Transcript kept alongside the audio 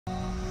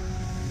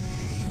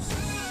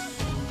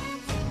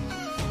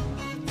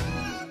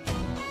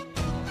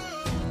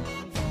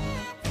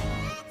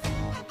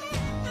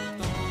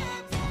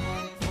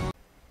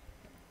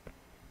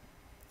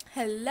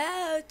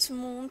Hello tout le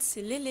monde,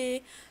 c'est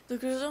Lélé. Donc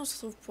aujourd'hui on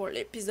se retrouve pour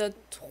l'épisode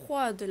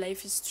 3 de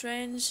Life is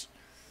Strange.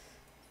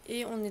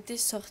 Et on était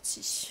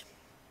sortis.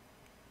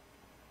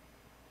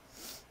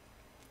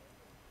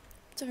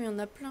 Putain mais il y en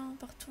a plein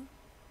partout.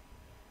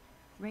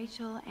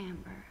 Rachel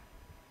Amber.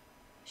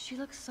 She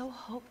looks so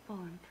hopeful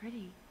and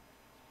pretty.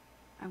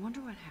 I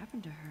wonder what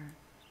happened to her.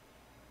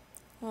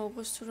 En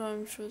gros c'est toujours la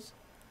même chose.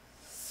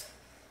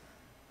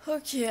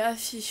 Ok,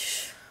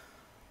 affiche.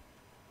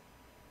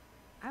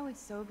 I would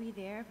so be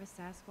there if a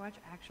Sasquatch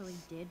actually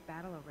did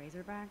battle a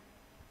Razorback.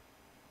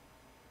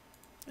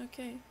 Ok.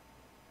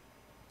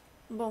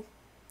 Bon,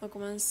 on va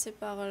commencer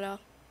par là.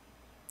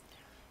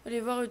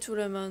 Allez voir tout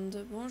le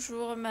monde.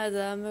 Bonjour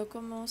madame,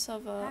 comment ça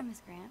va? Hi,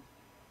 Miss Grant.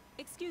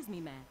 Excuse me,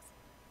 Max.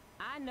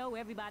 I know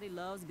everybody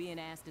loves being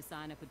asked to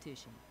sign a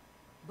petition,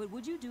 but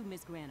would you do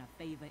Miss Grant a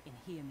favor and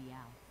hear me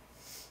out?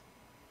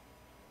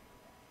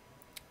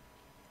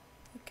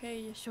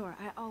 Ok. Sure,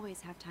 I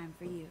always have time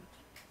for you.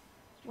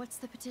 What's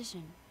the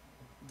petition?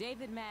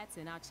 David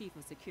Matson, our chief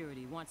of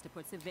security, wants to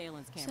put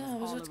surveillance C'est cameras un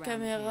all réseau around de the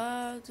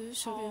caméras campus. de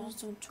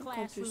surveillance dans tout le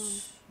campus.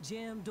 Classrooms,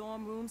 gym,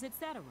 dorm rooms,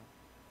 etc.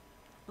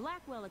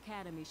 Blackwell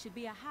Academy should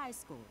be a high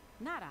school,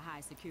 not a high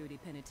security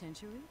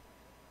penitentiary.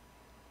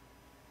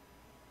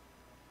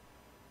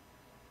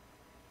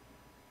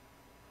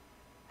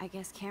 I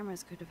guess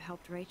cameras could have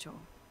helped Rachel.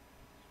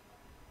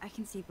 I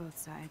can see both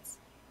sides.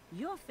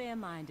 You're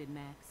fair-minded,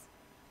 Max.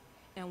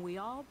 And we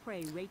all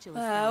pray Rachel is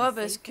Ah ouais, found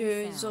parce safe and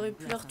qu'ils sound, auraient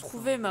pu la bless her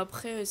retrouver, soul. mais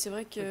après, c'est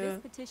vrai But que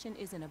this petition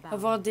isn't about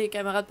avoir you. des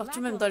caméras de partout,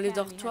 même dans les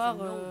Blackwell Academy has a dortoirs,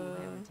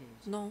 noble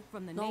heritage. non,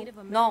 From the non, Native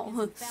non.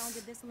 Americans who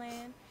founded this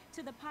land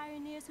to the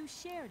pioneers who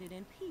shared it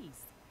in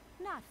peace,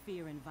 not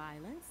fear and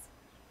violence.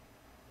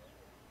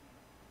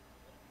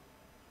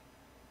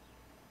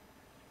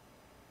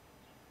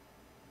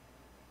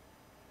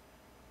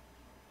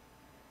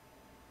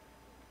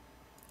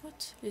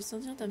 What? Les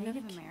Indiens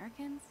Native d'Amérique?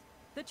 Americans?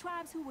 The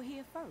tribes who were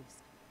here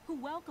first, who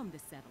welcomed the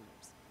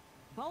settlers.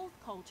 Both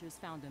cultures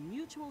found a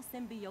mutual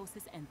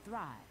symbiosis and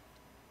thrived.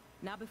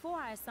 Now, before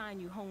I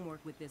assign you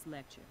homework with this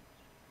lecture,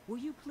 will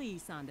you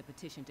please sign the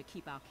petition to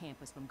keep our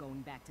campus from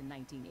going back to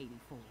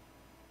 1984?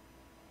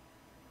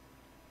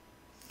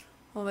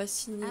 On va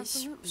signer,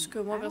 Absolutely. parce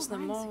que moi, I don't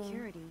mind personnellement...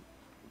 security,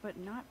 but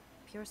not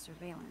pure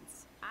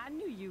surveillance. I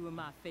knew you were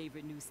my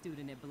favorite new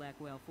student at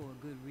Blackwell for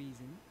a good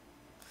reason.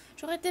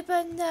 J'aurais des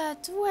bonnes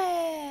notes,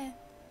 ouais!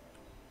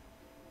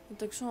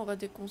 Notre action aura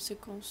des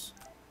conséquences.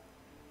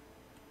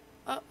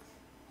 Ah!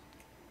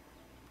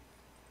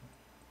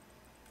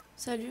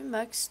 Salut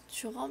Max,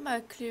 tu rends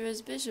ma clé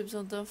USB, j'ai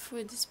besoin d'infos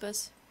et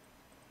d'espace.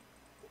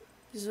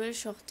 Désolé, je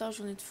suis en retard,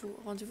 j'en ai de fou.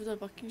 Rendez-vous dans le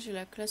parking, j'ai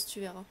la classe, tu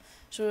verras.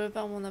 Je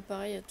prépare mon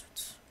appareil à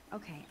toutes.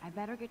 Okay, I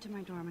better get to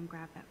my dorm and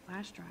grab that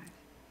flash drive.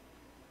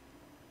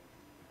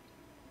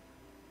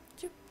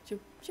 Youp, youp,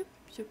 youp,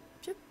 youp,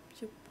 youp,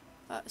 youp.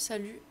 Ah,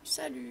 salut,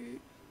 salut.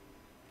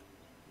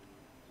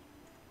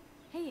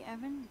 Hey,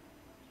 Evan.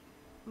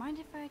 Mind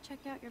if I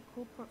check out your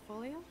cool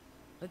portfolio?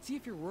 Let's see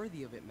if you're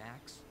worthy of it,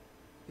 Max.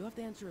 You'll have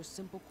to answer a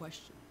simple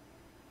question.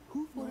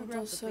 Who Mandat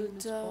photographed the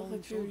famous soldat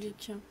fallen soldier?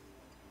 républicain.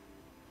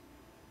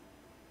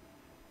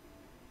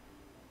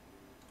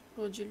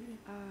 Redis-lui.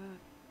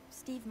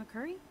 Steve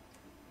McCurry?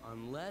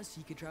 Unless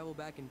he could travel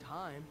back in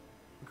time.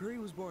 McCurry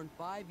was born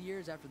 5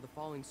 years after the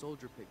falling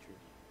soldier picture.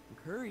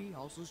 McCurry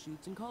also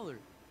shoots in color.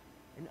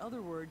 In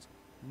other words,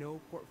 no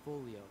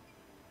portfolio.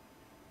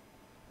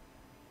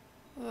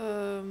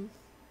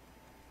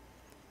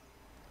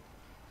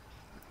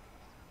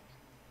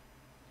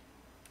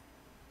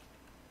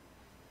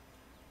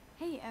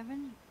 Hey,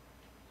 Evan.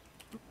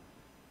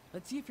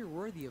 Let's see if you're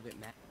worthy of it,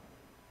 Max.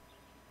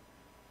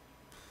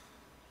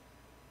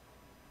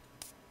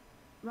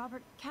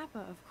 Robert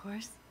Capa, of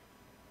course.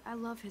 I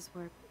love his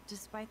work,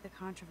 despite the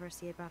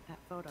controversy about that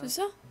photo.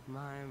 C'est ça?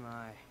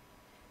 My.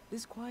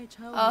 This quiet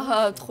child.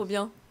 Ah, knows trop things.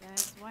 bien.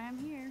 That's why I'm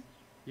here.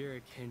 You're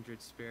a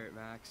kindred spirit,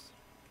 Max.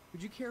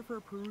 Would you care for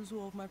a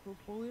perusal of my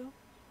portfolio?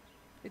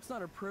 It's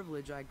not a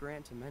privilege I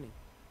grant to many.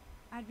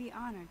 I'd be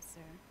honored,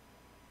 sir.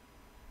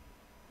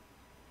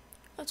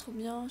 Ah, trop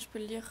bien, je peux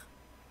le lire.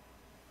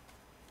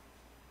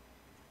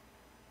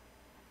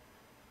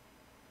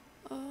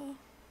 Oh.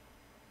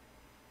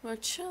 Ouais,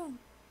 tiens.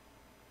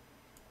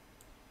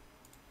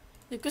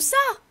 Y'a que ça!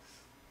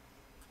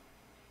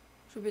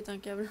 Je vais péter un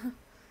câble.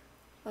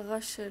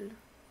 Rachel.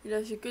 Il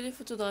a fait que des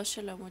photos de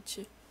Rachel à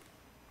moitié.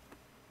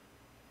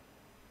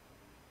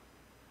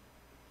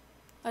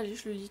 Allez,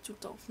 je le lis tout le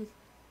temps.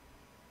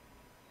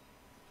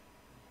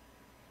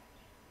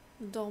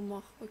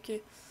 Dormoir, ok.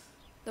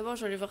 D'abord,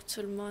 je vais aller voir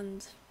tout le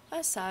monde.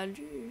 Ah, ça a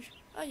lu.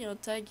 Ah, il y a un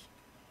tag.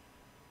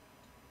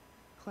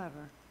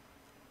 Clever.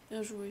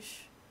 Bien joué.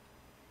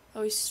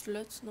 Ah oui,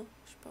 slot, non,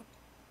 je sais pas.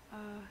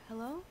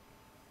 Hello?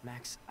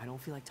 Max, I don't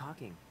feel like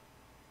talking.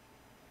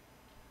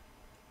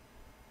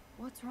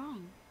 What's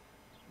wrong?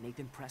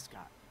 Nathan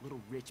Prescott,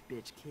 little rich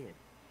bitch kid.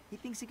 He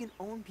thinks he can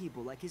own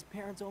people like his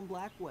parents own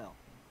Blackwell.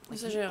 Like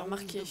Ça, he j'ai owns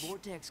remarqué. the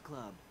Vortex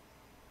Club.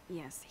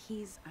 Yes,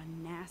 he's a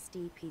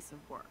nasty piece of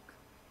work.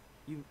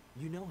 You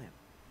know him.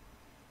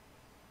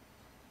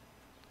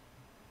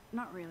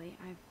 Not really.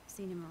 I've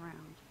seen him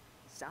around.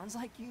 Sounds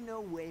like you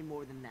know way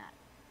more than that.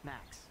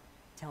 Max,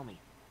 tell me.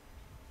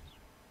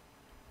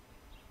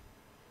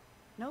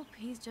 Nope,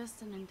 he's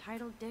just an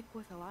entitled dick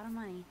with a lot of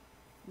money.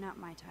 Not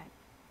my type.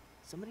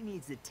 Somebody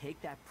needs to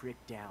take that prick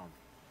down.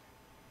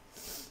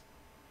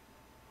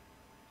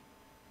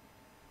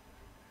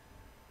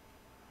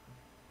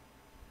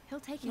 He'll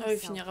take Ouais, il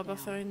himself finira par down.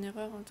 faire une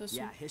erreur, hein, de toute façon.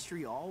 Yeah,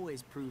 history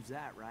always proves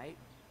that, right?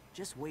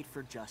 Just wait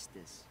for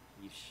justice,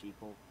 you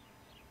sheeple.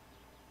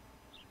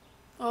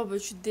 Oh, bah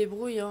tu te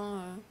débrouilles,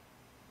 hein.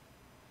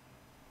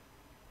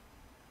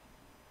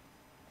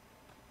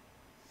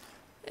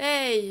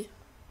 Hey!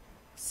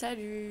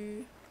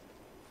 Salut!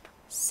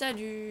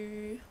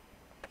 Salut!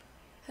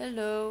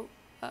 Hello!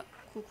 Ah,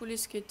 coucou les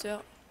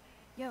skateurs.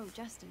 Yo,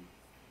 Justin.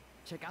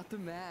 Check out the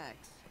Max.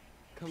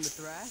 Come to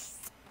thrash?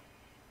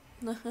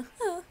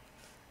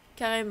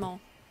 Carrément.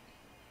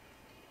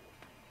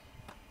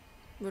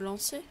 Me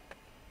lancer?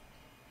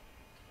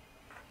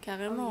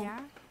 Carrément. Oh, yeah?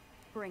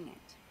 Bring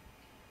it.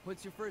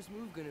 What's your first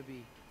move gonna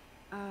be?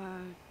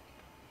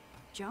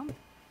 Jump?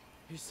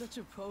 You're such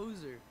a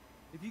poser.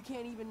 If you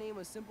can't even name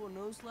a simple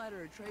nose slide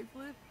or a tray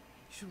flip,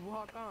 you should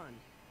walk on.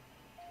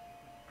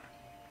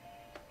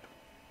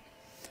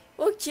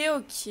 Ok,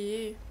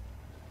 ok.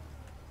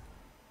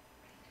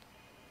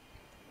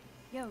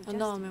 Yo, Ah Justin.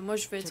 non, mais moi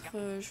je vais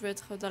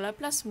être dans la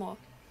place, moi.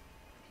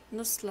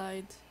 No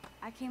slide.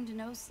 I came to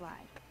nose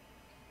slide.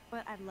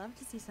 But I'd love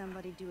to see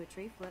somebody do a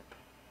tray flip.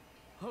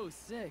 Oh,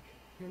 sick.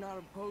 You're not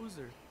a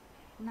poser.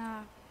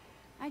 Nah,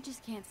 I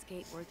just can't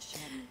skate worth shit.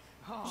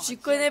 Oh, J'y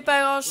check connais it.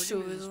 pas grand We're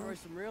gonna chose. destroy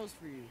some rails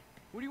for you.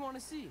 What do you want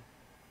to see?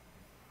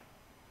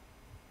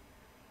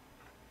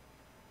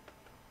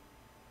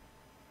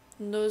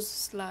 Nose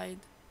slide.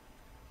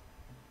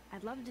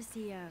 I'd love to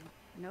see a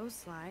nose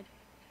slide.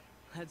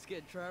 Let's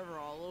get Trevor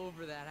all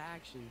over that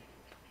action.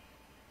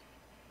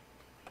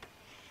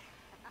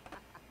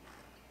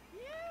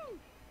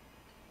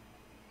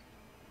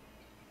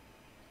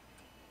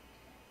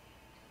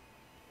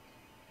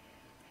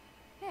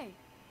 Hey,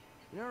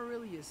 You're not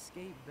really a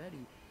skate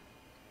Betty.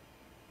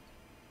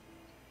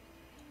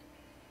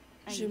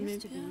 I J'aimais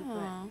used to be, bien.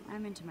 but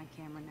I'm into my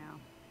camera now.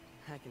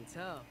 I can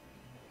tell.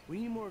 We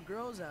need more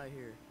girls out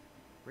here.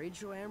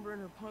 Rachel, Amber,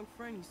 and her punk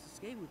friend used to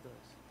skate with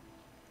us.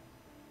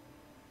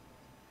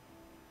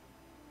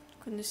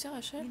 Connaissez You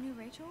Rachel? knew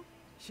Rachel?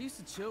 She used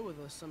to chill with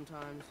us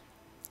sometimes.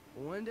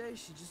 But one day,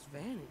 she just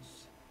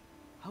vanished.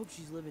 I hope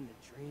she's living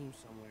the dream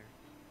somewhere.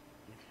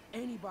 If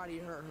anybody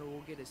hurt her,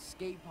 we'll get a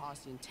skate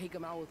posse and take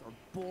them out with our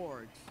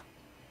boards.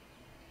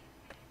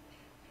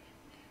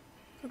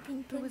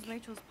 Copine Who was punk.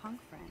 Rachel's punk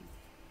friend?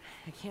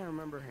 I can't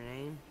remember her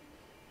name.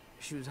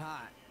 She was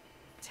hot.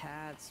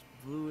 Tats,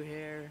 blue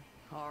hair,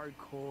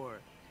 hardcore.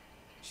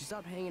 She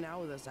stopped hanging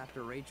out with us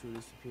after Rachel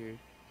disappeared.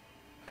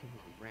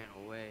 Ran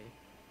away.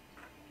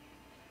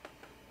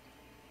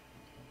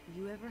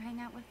 You ever hang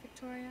out with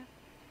Victoria?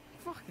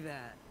 Fuck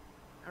that.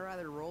 I'd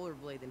rather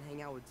rollerblade than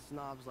hang out with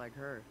snobs like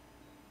her.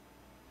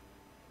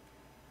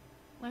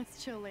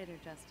 Let's chill later,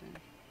 Justin.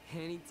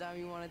 Anytime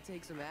you want to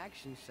take some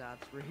action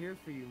shots, we're here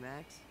for you,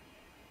 Max.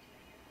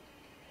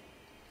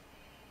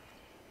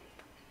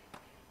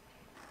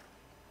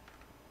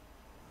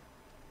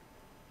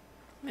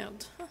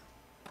 Merde.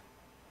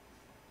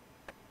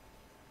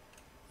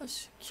 Ah,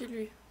 c'est qui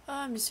lui?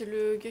 Ah, mais c'est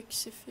le gars qui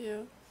s'est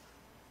fait...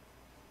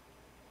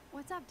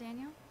 What's up,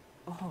 Daniel?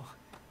 Oh,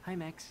 hi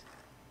Max.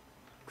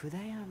 Could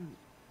I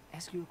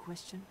ask you a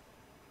question?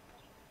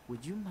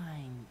 Would you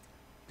mind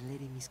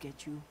letting me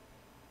sketch you?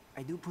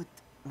 I do put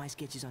my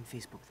sketches on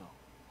Facebook though.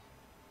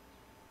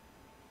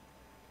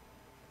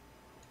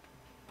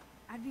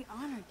 I'd be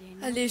honored,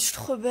 Daniel. Allez, je suis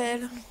trop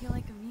belle. Makes me feel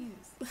like a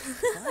muse.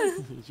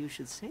 Funny, you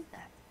should say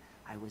that.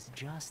 I was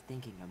just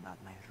thinking about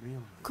my real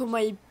muse. Comment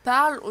il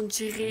parle, on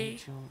dirait...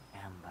 Rachel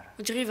Amber.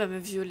 On dirait il va me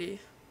violer.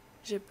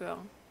 J'ai peur.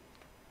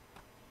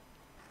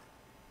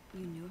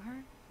 You knew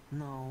her?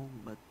 No,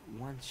 but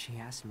once she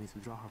asked me to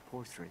draw her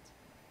portrait.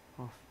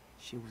 Oh,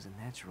 she was a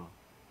natural.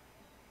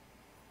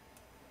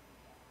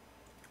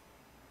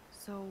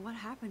 So what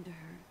happened to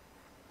her?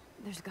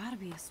 There's gotta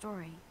be a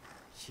story.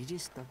 She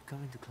just stopped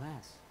coming to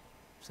class.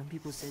 Some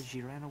people said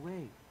she ran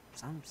away.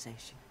 Some say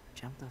she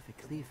jumped off a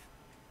cliff.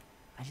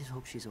 I just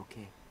hope she's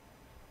okay.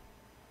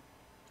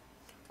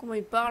 Comment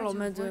il parle en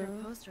Tried to mode... avoid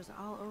her posters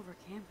all over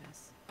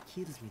campus.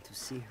 Kills me to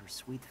see her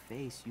sweet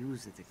face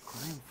used as a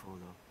crime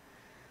photo.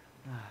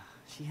 Ah,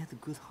 she had a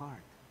good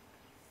heart.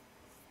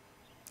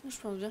 Je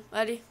pense bien.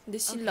 Allez,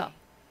 dessine là. Okay.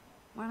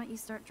 Why don't you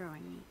start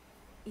drawing me?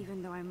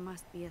 Even though I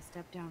must be a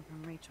step down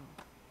from Rachel.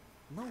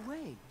 No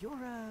way,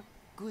 you're a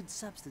good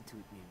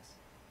substitute, Muse.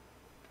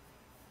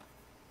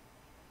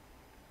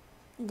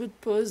 Good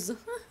pose.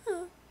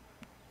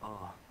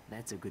 Oh,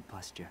 that's a good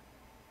posture.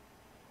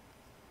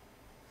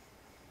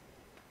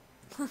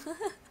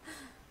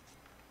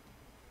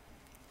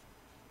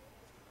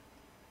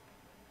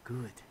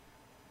 Good,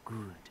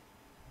 good.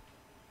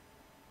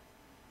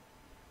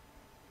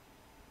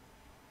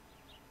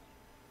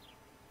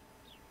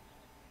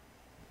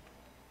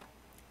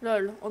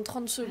 Lol, en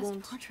 30 Best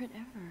secondes. portrait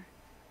ever.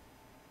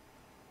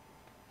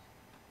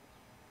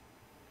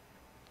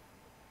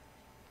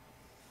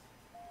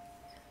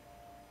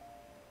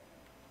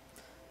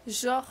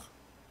 Genre,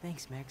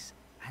 Thanks, Max.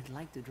 I'd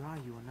like to draw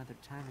you another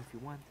time if you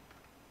want.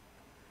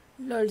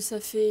 lol, ça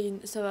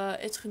va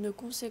être une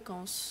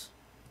conséquence.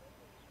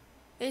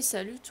 Hey,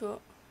 salut toi.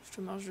 Je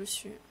te marche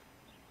dessus.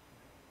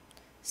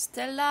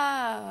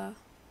 Stella!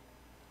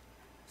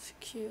 C'est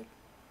cute.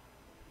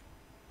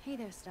 Hey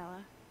there,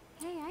 Stella.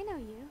 Hey, I know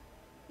you.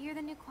 You're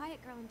the new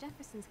quiet girl in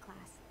Jefferson's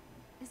class.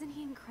 Isn't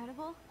he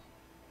incredible?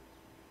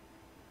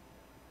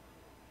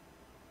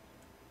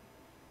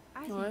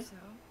 I Ouais. think so.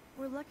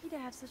 We're lucky to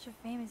have such a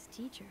famous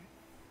teacher.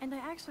 And I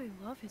actually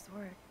love his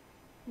work.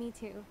 Me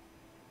too.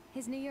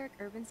 His New York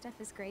urban stuff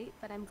is great,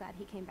 but I'm glad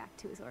he came back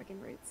to his Oregon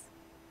roots.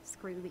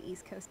 Screw the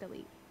East Coast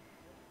elite.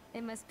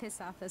 It must piss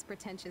off those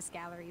pretentious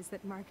galleries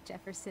that Mark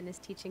Jefferson is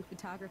teaching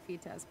photography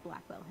to us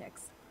Blackwell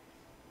Hicks.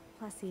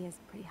 Plus, he is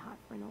pretty hot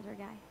for an older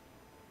guy.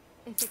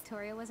 If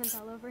Victoria wasn't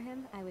all over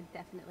him, I would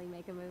definitely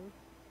make a move.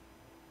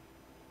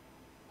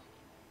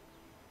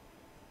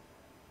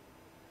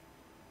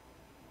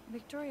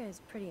 Victoria is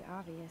pretty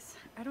obvious.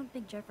 I don't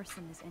think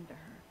Jefferson is into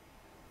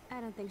her. I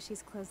don't think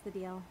she's closed the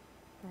deal,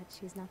 but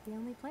she's not the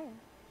only player.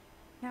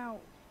 Now,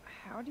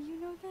 how do you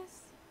know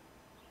this?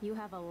 You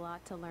have a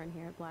lot to learn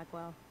here at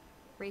Blackwell.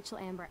 Rachel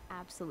Amber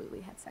absolutely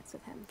had sex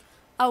with him.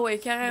 Ah ouais,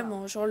 carrément.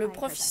 Bon, Genre le I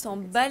prof, heard il that s'en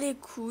from good bat sources. les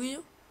couilles.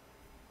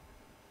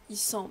 Il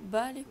s'en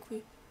bat les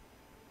couilles.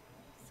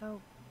 So,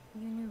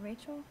 you knew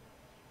Rachel?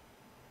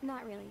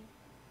 Not really.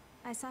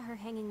 I saw her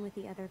hanging with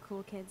the other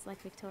cool kids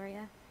like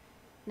Victoria.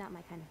 Not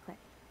my kind of clique.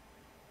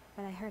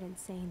 But I heard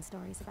insane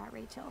stories about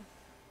Rachel.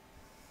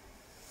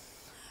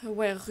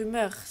 Ouais,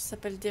 rumeurs. Ça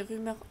s'appelle des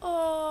rumeurs.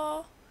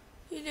 Oh,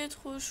 il est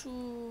trop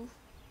chou.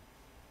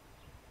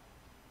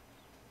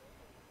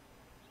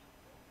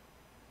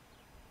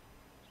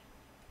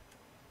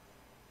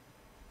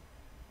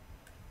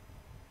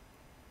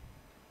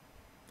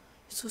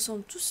 Ils se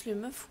ressemblent tous les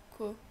meufs ou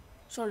quoi?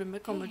 Genre le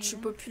mec en mode je suis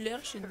populaire,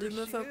 j'ai deux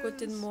meufs à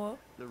côté de moi.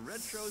 The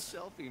retro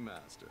selfie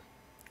master.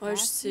 Ouais,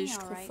 je That's sais, me, je suis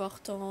trop alright.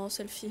 forte en You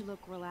selfie. look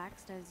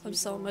relaxed as Comme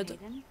ça, en usual, mode-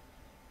 Hayden.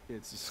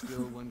 It's a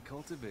skill one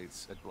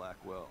cultivates at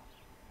Blackwell,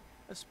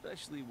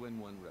 especially when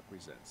one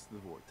represents the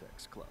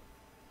Vortex Club.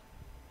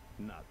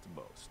 Not to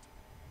boast.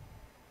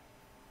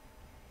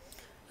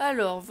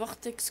 Alors,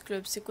 Vortex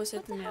Club, c'est quoi What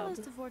cette the hell is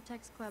merde? the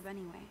Vortex Club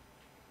anyway?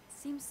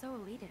 Seems so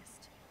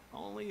elitist.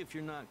 Only if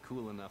you're not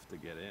cool enough to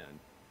get in.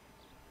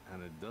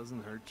 And it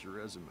doesn't hurt your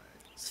resume.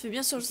 Ça fait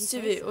bien sur le Si,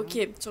 CV, c'est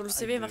ok, sur le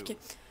CV I do. marqué.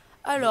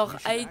 Alors,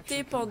 But you a should été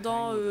actually come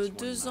pendant hang with us one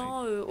 2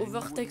 ans night, au and you wouldn't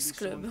Vortex be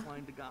so Club.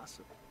 inclined to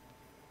gossip.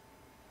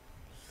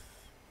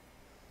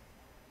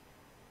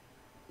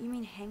 You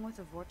mean hang with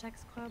a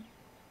Vortex Club?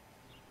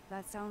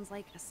 That sounds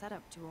like a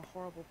setup to a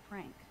horrible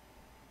prank.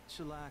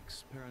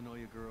 Chillax,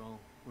 paranoia girl.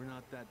 We're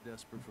not that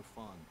desperate for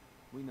fun.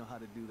 We know how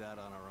to do that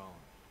on our own.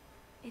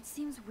 It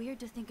seems weird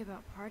to think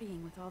about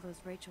partying with all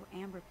those Rachel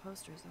Amber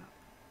posters up.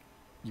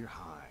 You're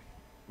high.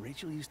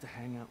 Rachel used to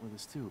hang out with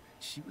us too.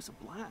 She was a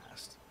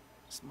blast.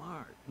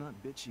 Smart, not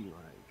bitchy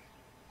like,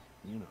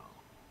 you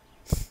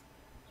know.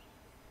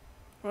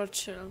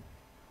 Rachel.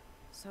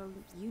 So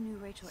you knew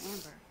Rachel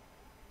Amber.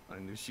 I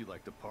knew she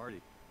liked to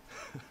party.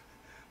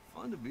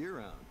 Fun to be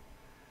around.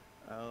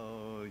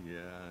 Oh,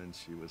 yeah, and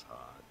she was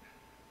hot.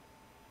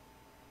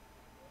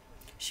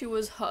 She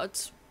was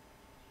hot.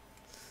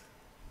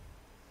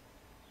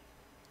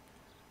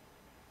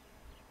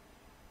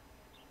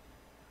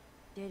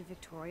 Did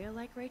Victoria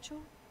like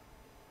Rachel?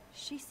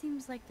 She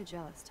seems like the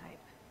jealous type.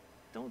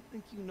 Don't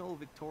think you know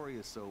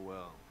Victoria so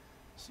well.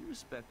 She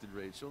respected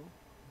Rachel,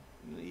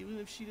 even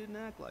if she didn't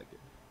act like it.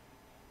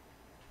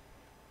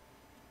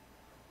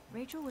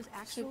 Rachel was C'est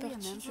actually a parti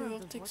du member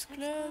of the Vortex Vortex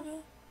Club.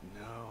 Club?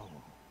 No,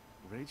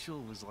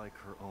 Rachel was like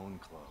her own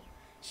club.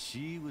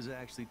 She was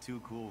actually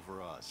too cool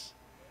for us.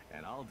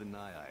 And I'll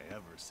deny I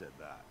ever said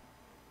that.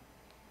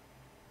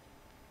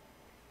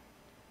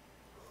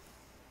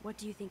 What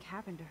do you think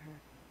happened to her?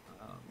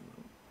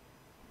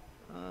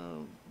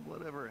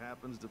 Whatever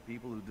happens to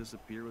people who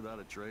disappear without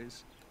a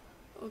trace.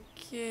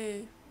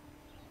 Ok.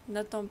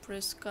 Nathan Do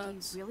Prescott.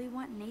 you really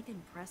want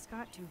Nathan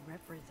Prescott to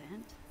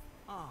represent?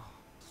 Oh,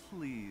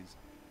 please.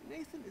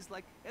 Nathan is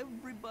like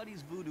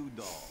everybody's voodoo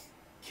doll.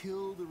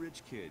 Kill the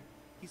rich kid.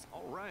 He's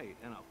alright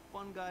and a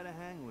fun guy to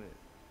hang with.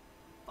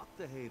 Fuck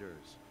the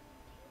haters.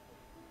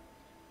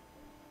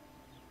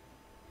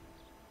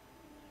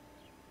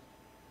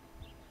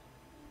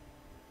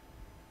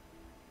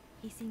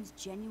 He seems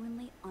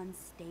genuinely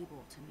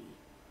unstable to me.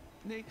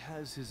 Nate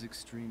has his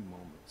extreme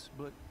moments,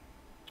 but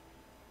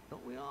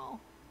don't we all?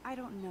 I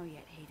don't know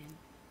yet, Hayden.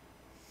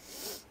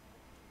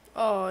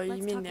 Oh, il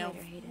Let's talk m'énerve.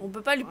 later, Hayden. On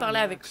peut pas lui parler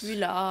avec Max. lui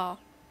là.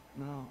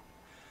 No.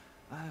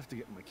 I have to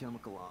get my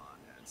chemical on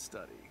and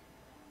study.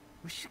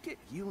 We should get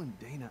you and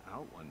Dana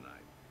out one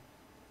night.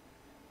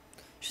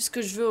 Je fais ce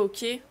que je veux,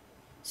 ok.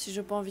 Si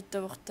j'ai pas envie de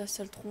t'avoir ta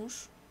sale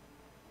tronche.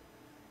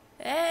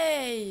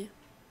 Hey!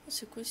 Oh,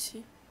 c'est quoi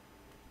ici?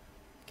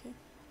 Ok.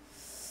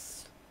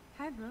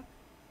 Hi, Brooke.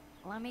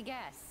 Let me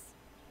guess.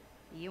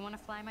 You want to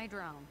fly my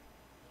drone?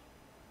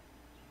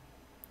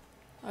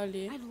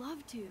 Allez. I'd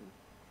love to.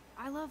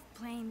 I love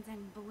planes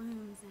and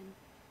balloons and...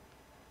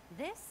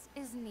 This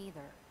is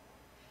neither.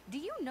 Do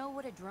you know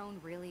what a drone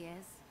really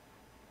is?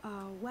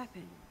 A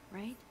weapon,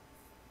 right?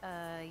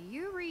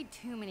 You read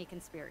too many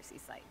conspiracy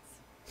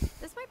sites.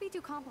 This might be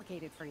too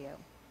complicated for you.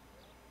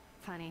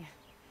 Funny.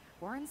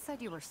 Warren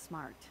said you were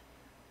smart.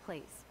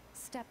 Please,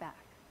 step back.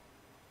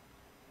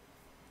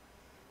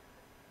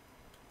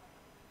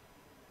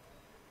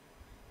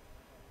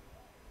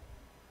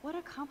 What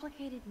a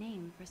complicated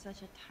name for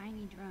such a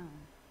tiny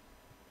drone.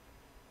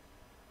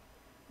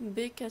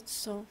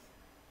 B400.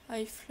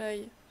 High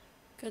fly.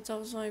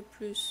 14 ans et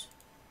plus.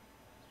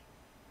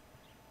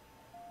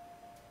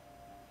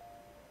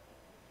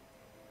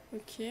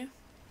 Ok.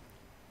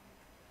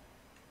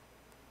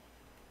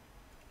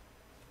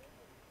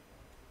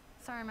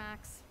 Sorry,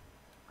 Max.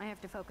 I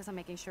have to focus on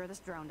making sure this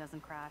drone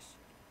doesn't crash.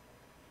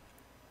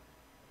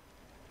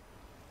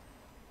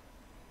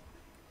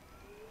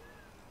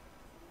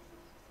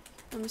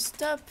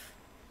 Stop.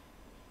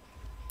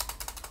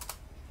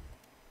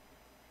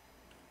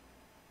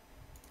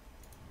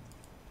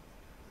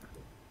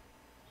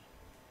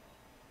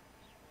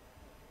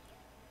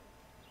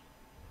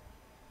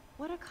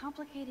 What a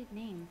complicated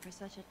name for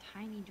such a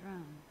tiny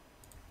drone.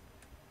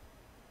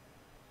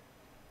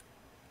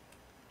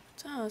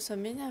 Putain, ça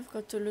m'énerve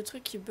quand le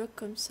truc il bug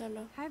comme ça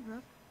là. Hi,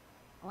 Brooke.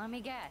 Let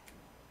me get.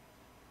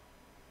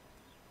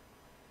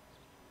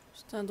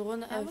 C'est un drone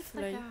That à looks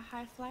fly. like a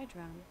high-fly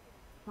drone.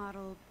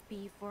 Model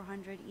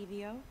B400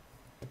 EVO.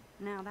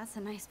 Now that's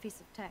a nice piece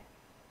of tech.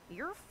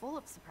 You're full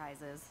of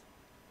surprises.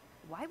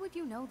 Why would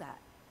you know that?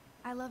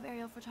 I love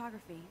aerial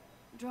photography.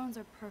 Drones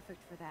are perfect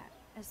for that,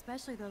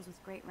 especially those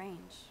with great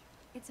range.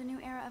 It's a new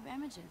era of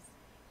images.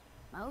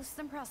 Most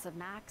impressive,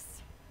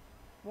 Max.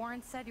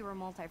 Warren said you were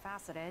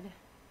multifaceted.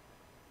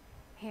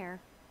 Here,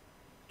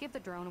 give the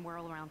drone a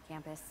whirl around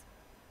campus.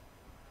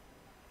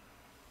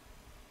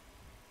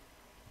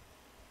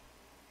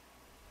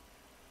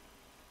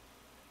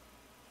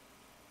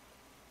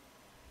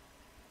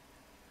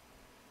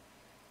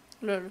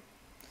 Lol.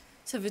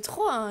 Ça fait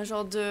trop un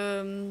genre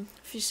de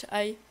fish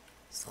eye.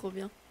 C'est trop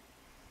bien.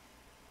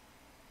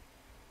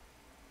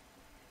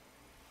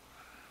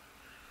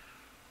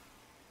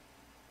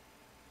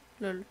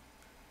 Lol.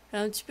 Elle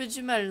a un petit peu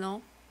du mal,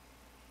 non?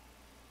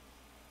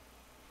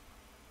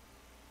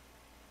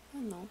 Ah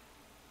non.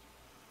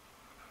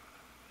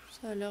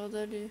 Ça a l'air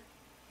d'aller.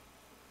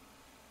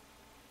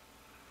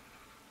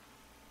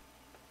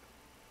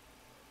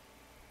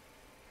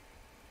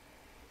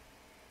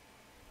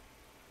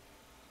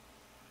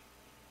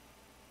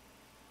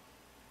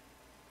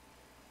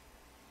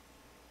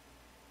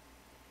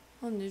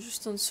 On est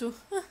juste en dessous.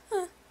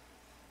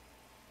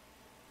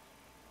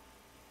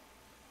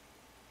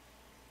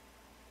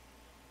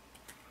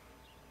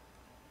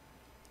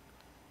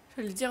 Je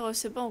vais le dire,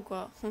 c'est bon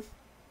quoi.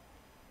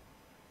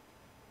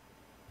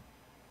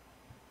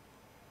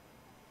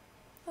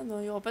 Ah non,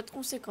 il n'y aura pas de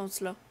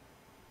conséquences là.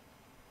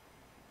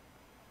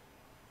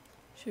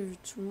 J'ai vu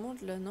tout le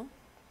monde là, non?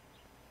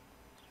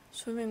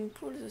 Swimming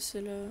pool, ça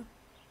c'est le...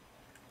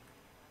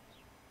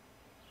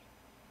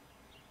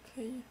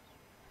 Ok.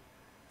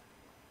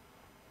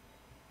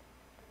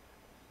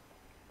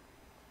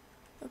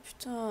 Oh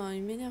putain,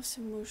 il m'énerve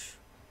ces mouches.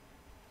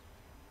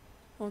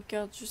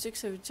 Regarde, je sais que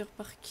ça veut dire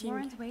parking.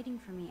 Warren's waiting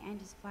for me and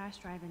his flash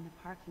drive in the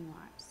parking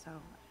lot, so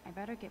I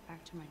better get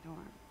back to my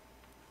dorm.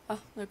 Ah,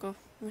 d'accord,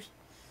 oui,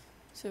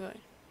 c'est vrai.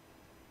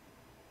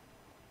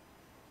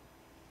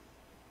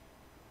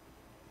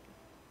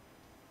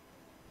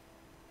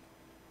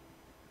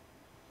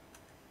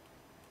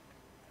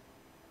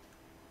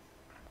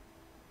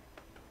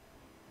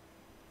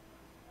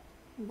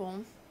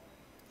 Bon,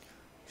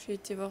 j'ai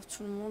été voir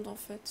tout le monde en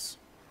fait.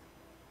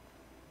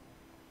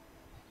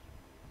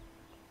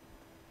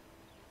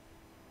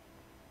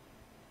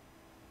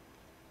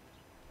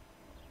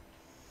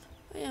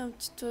 Il y a un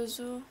petit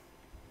oiseau.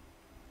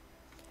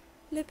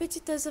 Le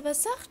petit oiseau va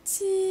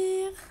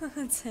sortir.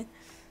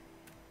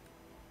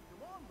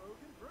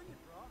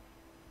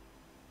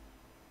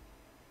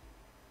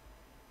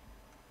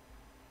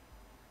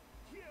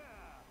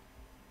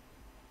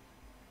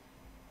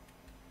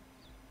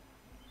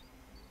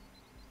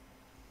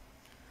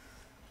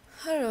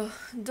 Alors,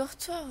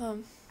 dortoir.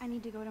 I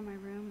need to go to my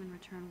room and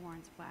return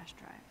Warren's flash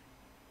drive.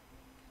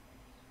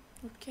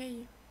 Ok.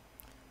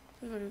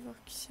 Je vais aller voir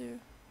qui c'est.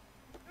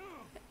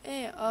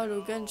 Eh, ah,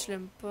 Logan, je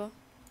l'aime pas.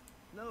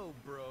 No,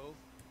 bro.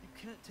 You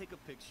can't take a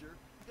picture.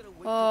 You gotta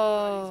wait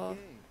Oh. till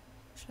Friday's game.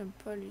 Je l'aime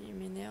pas, lui, il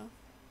m'énerve.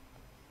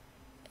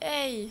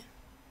 Hey!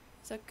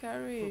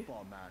 Zachary.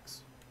 Football,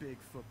 Max. Big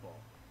football.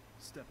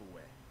 Step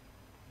away.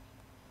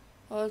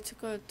 Oh, tu sais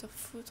quoi, te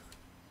refoutre.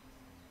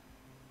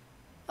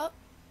 Oh!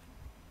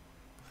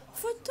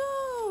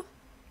 Photo!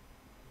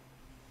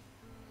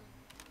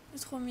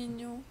 C'est trop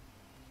mignon.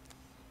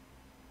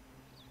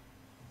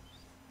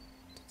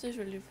 Attendez,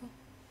 je vais les voir.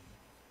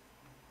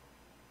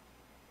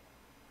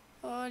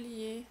 Oh,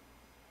 lié.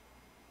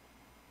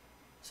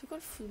 C'est quoi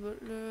le football?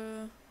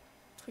 Le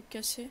truc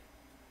cassé?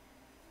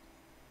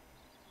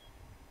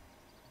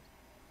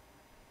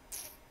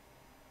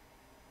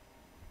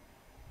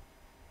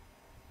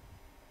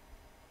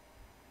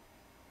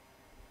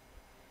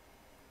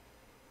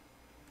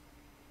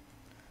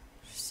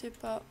 sais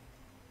pas.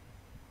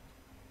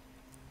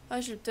 Ah,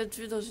 j'ai peut-être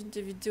vu dans une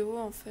des vidéos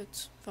en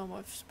fait. Enfin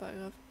bref, c'est pas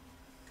grave.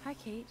 Hi,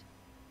 Kate.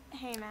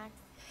 Hey, Max.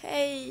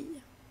 Hey!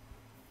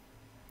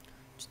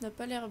 Tu n'as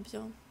pas l'air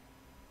bien.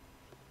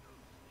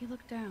 You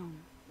look down.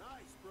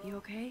 You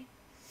okay?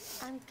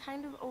 I'm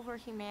kind of over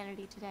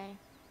humanity today.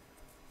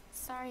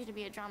 Sorry to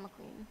be a drama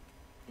queen.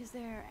 Is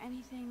there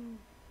anything...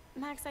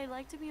 Max, I'd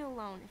like to be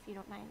alone if you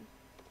don't mind.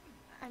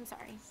 I'm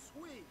sorry.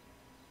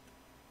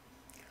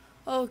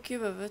 Ah ok,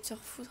 bah va te faire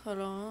foutre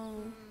alors.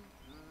 Hein.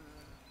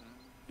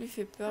 Lui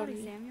fait peur, Howdy,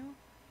 lui. Samuel.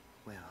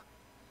 Well,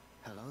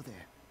 hello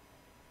there.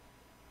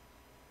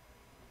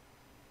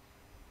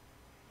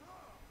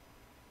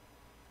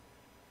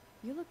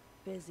 You look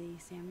busy,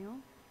 Samuel.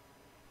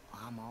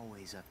 Well, I'm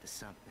always up to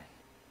something.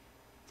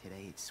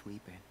 Today it's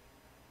sweeping.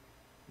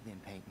 Then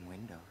painting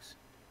windows.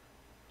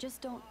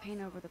 Just don't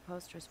paint over the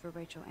posters for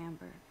Rachel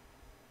Amber.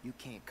 You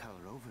can't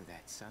color over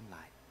that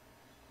sunlight.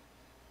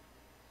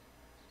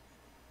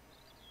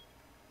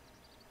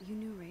 You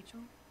knew Rachel?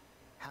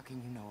 How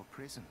can you know a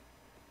prism?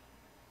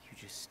 You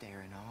just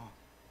stare in awe.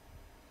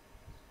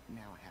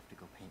 Now I have to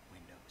go paint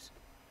windows.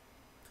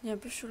 Il est un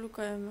peu chelou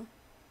quand même.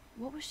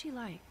 What was she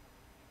like?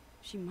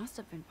 She must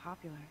have been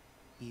popular.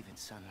 Even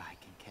sunlight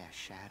can cast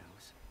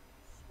shadows.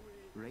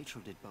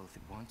 Rachel did both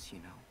at once, you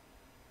know.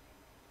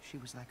 She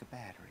was like a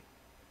battery.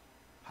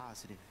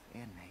 Positive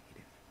and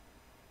negative.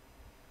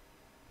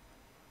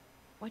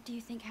 What do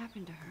you think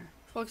happened to her?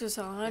 Je crois que ça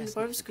sert à rien de Best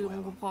parler not parce to que dwell on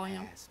on the comprend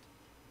rien. past.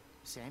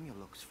 Samuel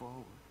looks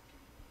forward,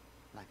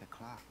 like a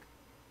clock.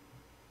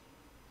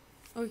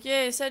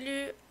 Ok,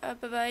 salut, ah,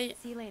 bye bye.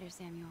 See you later,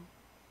 Samuel.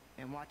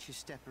 And watch your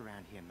step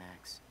around here,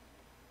 Max.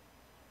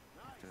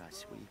 After I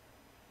sweep,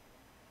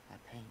 I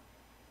paint.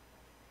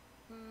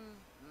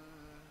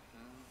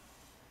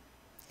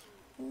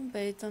 Bon,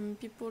 bah, tant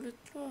pis pour le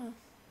toit.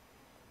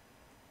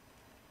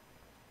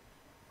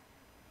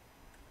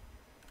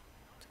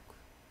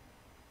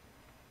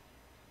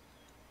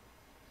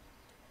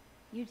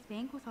 You'd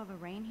think with all the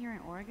rain here in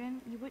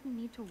Oregon, you wouldn't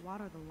need to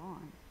water the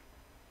lawn.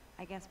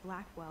 I guess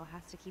Blackwell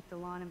has to keep the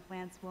lawn and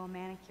plants well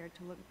manicured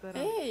to look good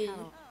Hey. on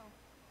cattle. Oh.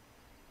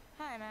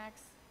 Hi,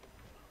 Max.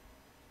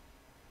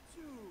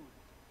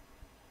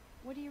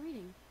 What are you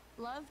reading?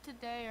 Love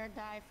today or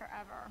die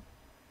forever.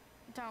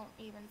 Don't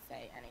even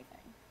say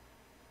anything.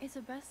 It's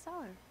a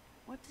bestseller.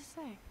 What to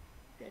say?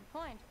 Good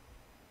point.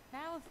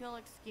 Now if you'll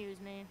excuse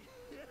me.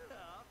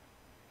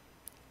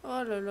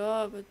 Oh là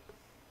là, bah...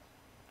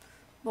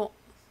 Bon,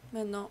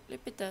 maintenant, les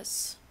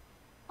pétasses.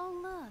 Oh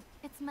look,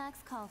 it's Max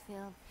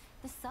Caulfield,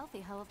 the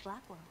selfie hoe of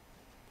Blackwell.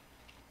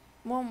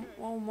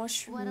 Moi, je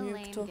suis What a mieux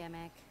que lame toi.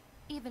 gimmick.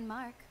 Even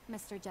Mark,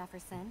 Mr.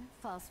 Jefferson,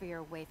 falls for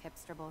your wave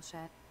hipster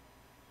bullshit.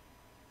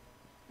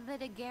 The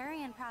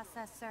Daguerrean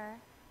process, sir.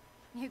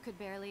 You could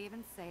barely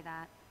even say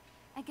that.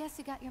 I guess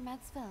you got your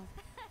meds filled.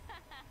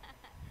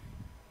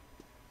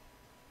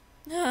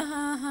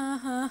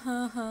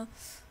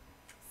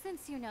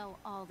 Since you know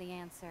all the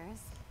answers,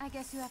 I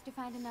guess you have to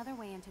find another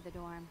way into the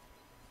dorm.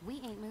 We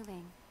ain't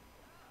moving.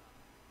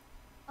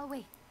 Oh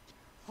wait,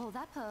 hold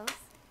that pose.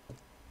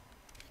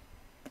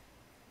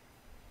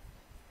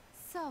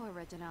 So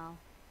original.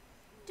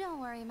 Don't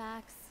worry,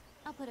 Max.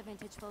 I'll put a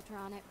vintage filter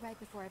on it right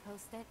before I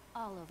post it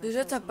all over.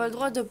 Déjà, t'as social pas le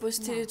droit de media.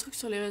 poster Now, les trucs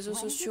sur les réseaux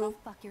when did you sociaux. go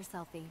fuck your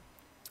selfie?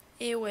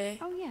 Et ouais.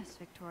 Oh yes,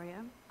 Victoria.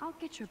 I'll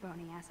get your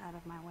bony ass out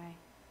of my way.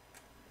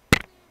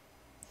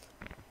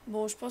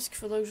 Bon, je pense qu'il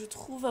faudrait que je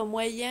trouve un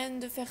moyen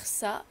de faire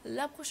ça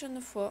la prochaine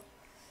fois.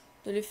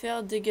 De les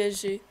faire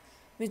dégager.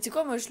 Mais tu sais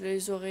quoi, moi je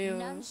les aurais...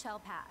 None shall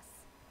pass.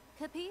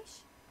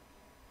 Capiche?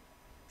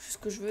 Je sais ce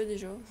que je veux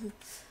déjà.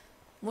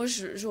 Moi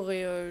je les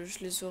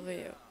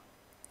aurais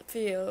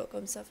fait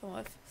comme ça, enfin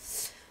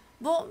bref.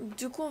 Bon,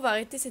 du coup on va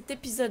arrêter cet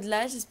épisode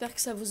là. J'espère que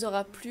ça vous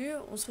aura plu.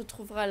 On se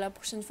retrouvera la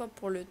prochaine fois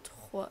pour le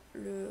 3...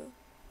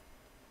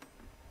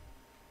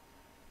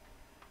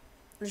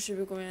 Je sais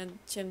plus combien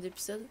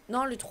d'épisode.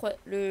 Non,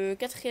 le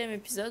 4e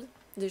épisode,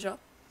 déjà.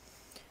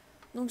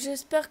 Donc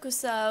j'espère que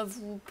ça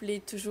vous plaît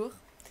toujours.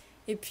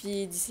 Et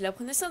puis d'ici là,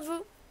 prenez soin de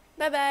vous.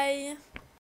 Bye bye.